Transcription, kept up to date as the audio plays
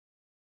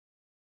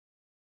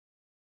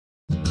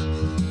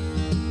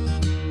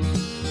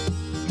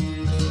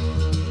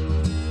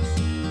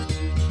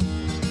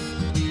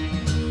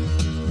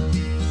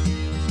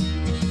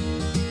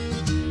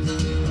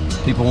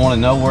People want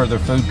to know where their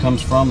food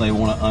comes from. They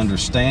want to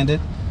understand it.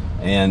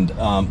 And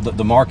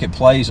the market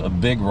plays a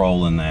big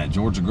role in that.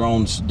 Georgia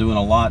Grown's doing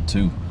a lot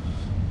to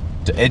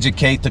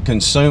educate the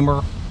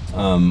consumer.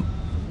 The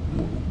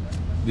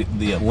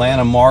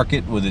Atlanta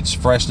market, with its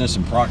freshness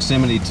and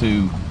proximity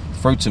to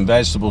fruits and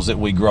vegetables that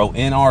we grow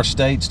in our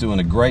state's doing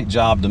a great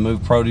job to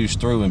move produce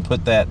through and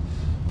put that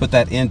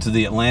into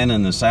the Atlanta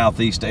and the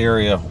Southeast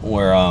area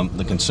where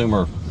the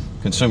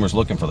consumer's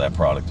looking for that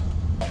product.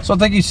 So I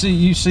think you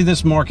see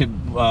this market.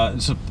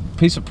 It's a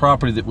piece of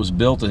property that was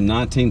built in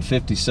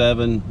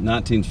 1957,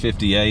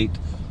 1958,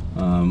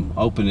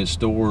 opened its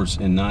doors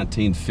in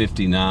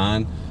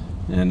 1959,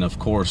 and of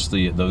course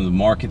the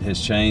market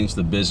has changed,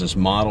 the business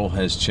model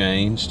has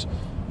changed.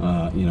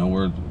 You know,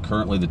 we're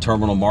currently the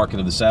terminal market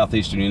of the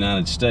southeastern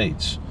United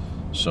States.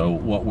 So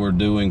what we're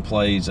doing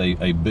plays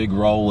a big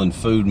role in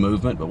food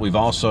movement, but we've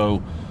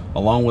also,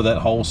 along with that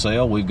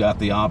wholesale, we've got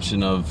the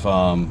option of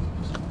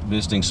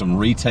visiting some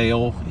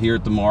retail here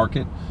at the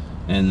market,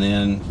 and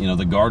then, you know,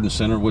 the garden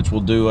center, which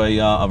will do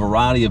a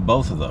variety of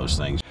both of those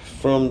things.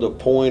 From the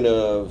point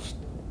of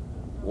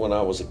when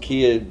I was a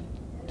kid,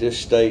 this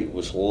state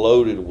was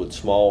loaded with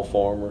small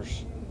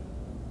farmers,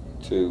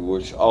 to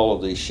which all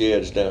of these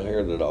sheds down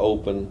here that are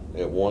open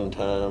at one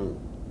time,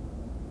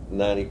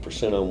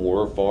 90% of them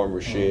were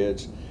farmer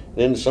sheds. And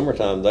in the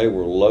summertime, they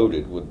were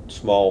loaded with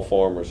small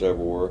farmers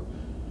everywhere.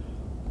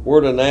 Where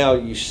to now,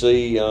 you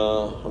see,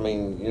 I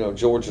mean, you know,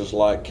 Georgia's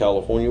like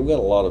California. We've got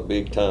a lot of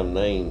big-time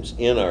names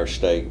in our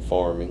state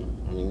farming.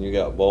 I mean, you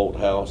got Bolt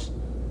House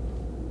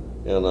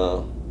in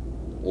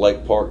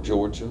Lake Park,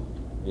 Georgia,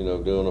 you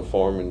know, doing a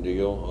farming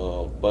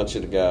deal. A bunch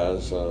of the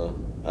guys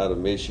out of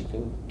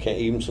Michigan,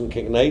 even some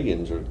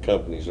Canadians or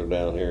companies are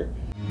down here.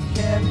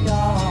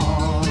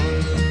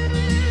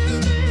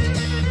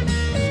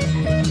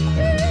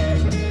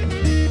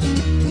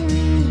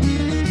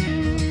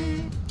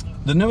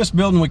 The newest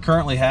building we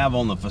currently have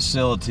on the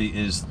facility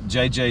is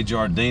J.J.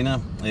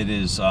 Jardina. It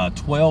is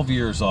 12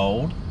 years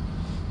old.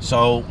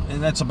 So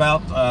that's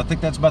about, I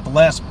think that's about the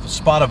last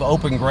spot of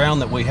open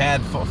ground that we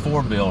had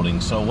for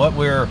building. So what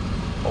we're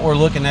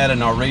looking at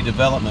in our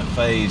redevelopment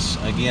phase,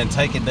 again,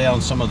 taking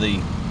down some of the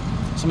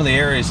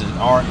areas that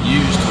aren't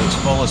used to its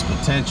fullest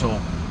potential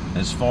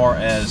as far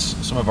as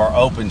some of our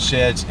open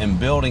sheds, and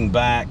building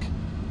back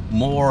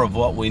more of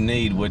what we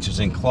need, which is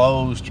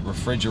enclosed,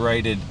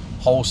 refrigerated,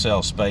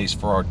 wholesale space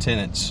for our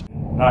tenants.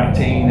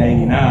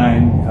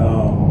 1989,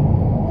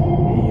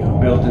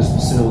 he built this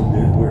facility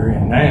that we're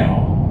in now,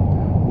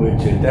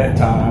 which at that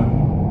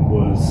time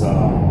was, you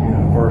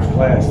know, first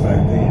class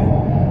back then.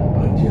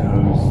 But, you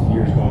know, as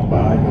years gone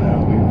by, you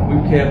know,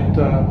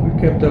 we've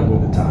kept up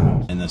with the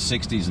times. In the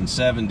 60s and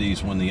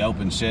 70s, when the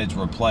open sheds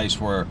were a place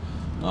where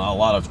a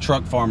lot of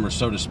truck farmers,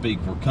 so to speak,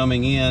 were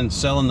coming in,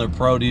 selling their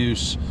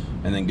produce,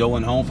 and then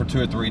going home for 2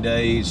 or 3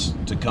 days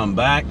to come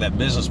back. That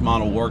business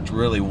model worked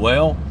really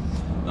well.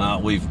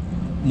 We've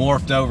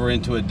morphed over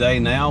into a day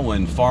now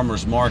when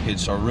farmers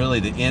markets are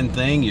really the in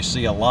thing. You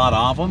see a lot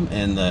of them,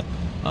 and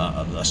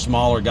a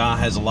smaller guy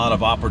has a lot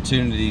of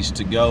opportunities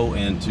to go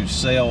and to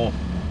sell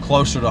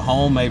closer to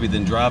home maybe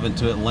than driving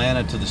to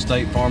Atlanta to the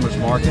state farmers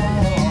market.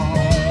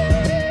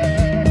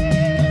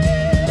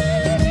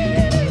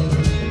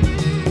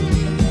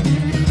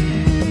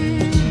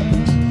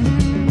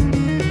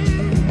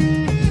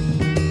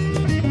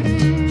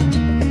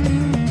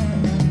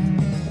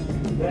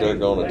 They're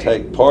going to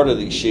take part of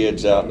these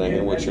sheds out down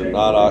here, which are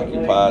not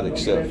occupied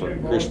except for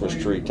Christmas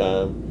tree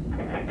time,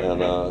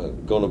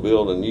 and going to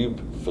build a new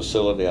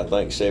facility, I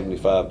think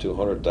 75 to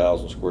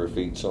 100,000 square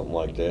feet, something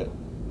like that,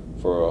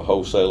 for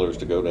wholesalers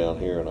to go down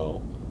here and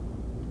all,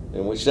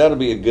 and which that'll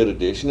be a good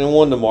addition and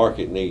one the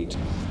market needs.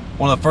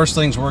 One of the first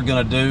things we're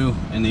going to do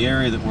in the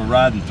area that we're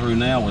riding through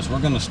now is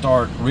we're going to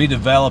start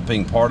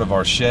redeveloping part of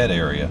our shed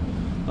area.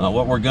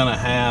 What we're going to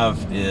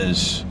have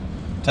is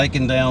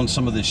taking down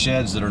some of the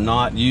sheds that are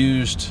not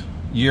used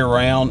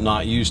year-round,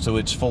 not used to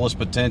its fullest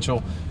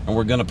potential, and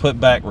we're going to put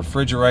back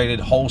refrigerated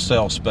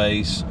wholesale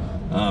space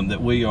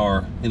that we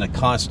are in a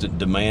constant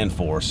demand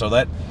for. So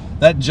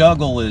that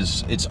juggle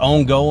it's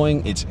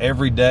ongoing, it's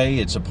every day,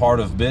 it's a part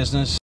of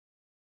business.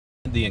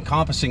 The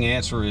encompassing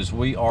answer is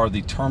we are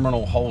the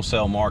terminal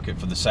wholesale market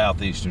for the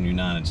southeastern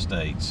United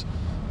States,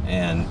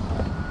 and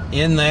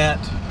in that,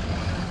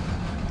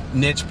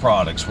 niche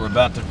products. We're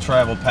about to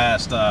travel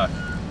past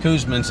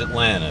Kuzman's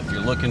Atlanta. If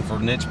you're looking for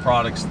niche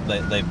products,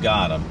 they've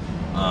got them.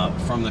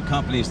 From the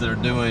companies that are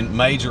doing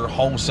major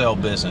wholesale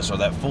business or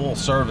that full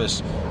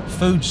service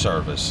food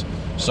service.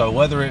 So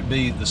whether it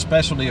be the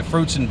specialty of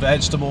fruits and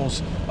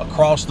vegetables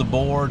across the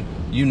board,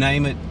 you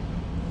name it,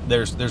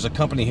 there's a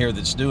company here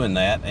that's doing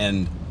that,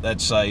 and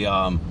that's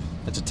a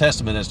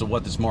testament as to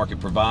what this market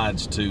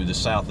provides to the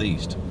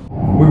Southeast.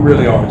 We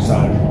really are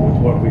excited with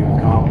what we've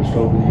accomplished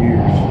over the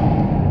years,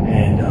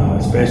 and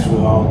especially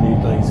with all the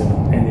new things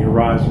in the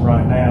horizon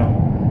right now.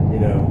 You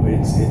know,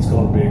 it's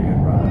going to be a